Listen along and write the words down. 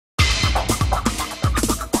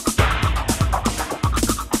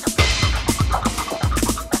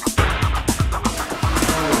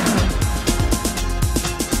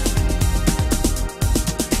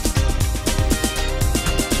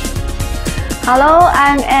Hello,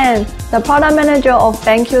 I'm Anne, the product manager of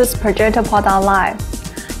BenQ's Projector product line.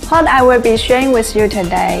 What I will be sharing with you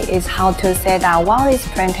today is how to set up wireless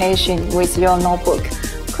presentation with your notebook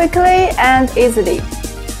quickly and easily.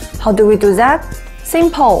 How do we do that?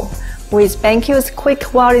 Simple, with BenQ's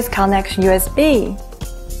Quick Wireless Connection USB.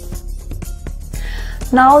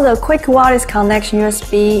 Now the Quick Wireless Connection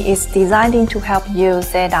USB is designed to help you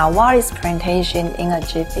set up wireless presentation in a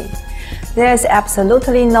jiffy. There is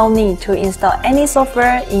absolutely no need to install any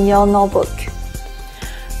software in your notebook.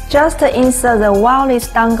 Just insert the wireless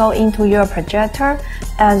dongle into your projector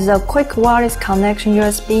and the Quick Wireless Connection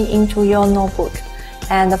USB into your notebook,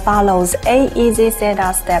 and follows 8 easy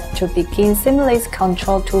setup steps to begin seamless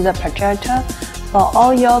control to the projector for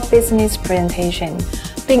all your business presentation.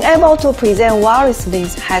 Being able to present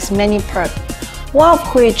wirelessly has many perks, one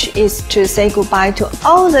of which is to say goodbye to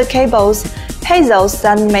all the cables, hassles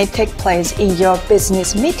that may take place in your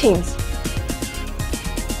business meetings.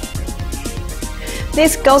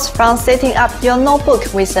 This goes from setting up your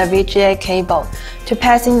notebook with a VGA cable to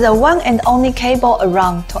passing the one and only cable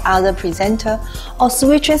around to other presenters or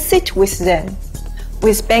switching seats with them.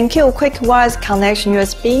 With BenQ Quick Wireless Connection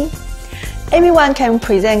USB, everyone can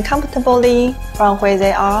present comfortably from where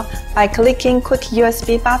they are by clicking Quick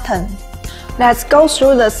USB button. Let's go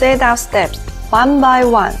through the setup steps one by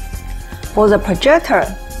one. For the projector,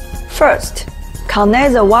 first,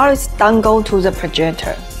 connect the wireless dongle to the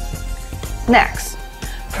projector. Next,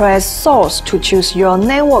 press Source to choose your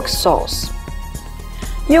network source.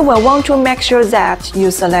 You will want to make sure that you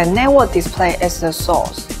select Network Display as the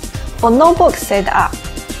source. For notebook setup,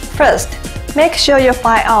 first, make sure you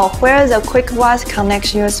find out where the Quick Wireless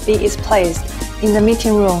Connection USB is placed in the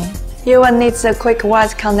meeting room. You will need the Quick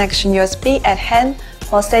Wireless Connection USB at hand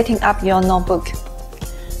for setting up your notebook.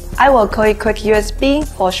 I will call it Quick USB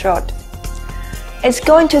for short. It's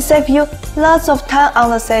going to save you lots of time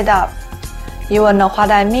on the setup. You will know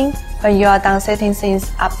what I mean when you are done setting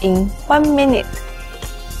things up in 1 minute.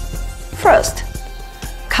 First,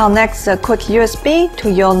 connect the Quick USB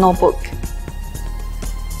to your notebook.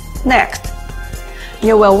 Next,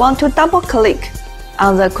 you will want to double-click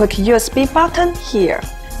on the Quick USB button here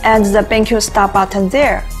and the BenQ Start button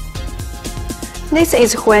there. This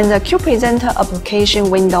is when the QPresenter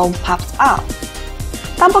application window pops up.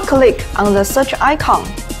 Double-click on the search icon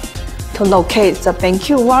to locate the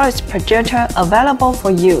BenQ wireless projector available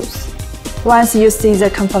for use. Once you see the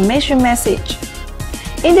confirmation message,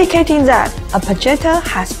 indicating that a projector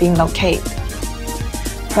has been located,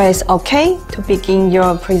 press OK to begin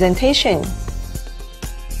your presentation.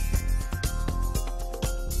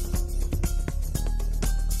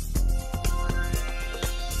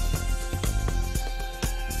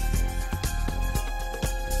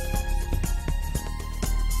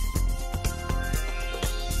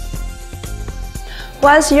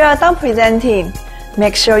 Once you are done presenting,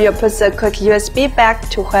 make sure you put the Quick USB back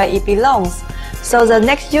to where it belongs, so the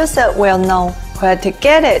next user will know where to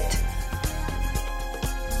get it.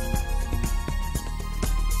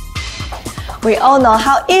 We all know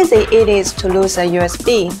how easy it is to lose a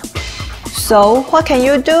USB. So what can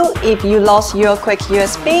you do if you lost your Quick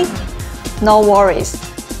USB? No worries.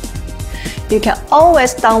 You can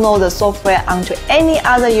always download the software onto any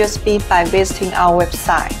other USB by visiting our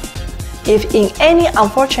website. If in any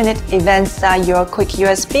unfortunate events that your Quick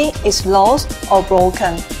USB is lost or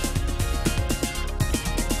broken.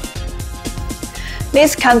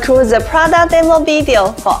 This concludes the product demo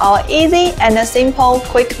video for our easy and simple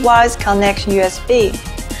Quick Wireless Connection USB.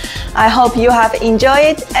 I hope you have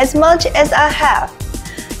enjoyed it as much as I have.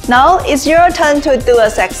 Now it's your turn to do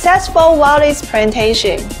a successful wireless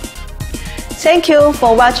presentation. Thank you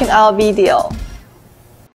for watching our video.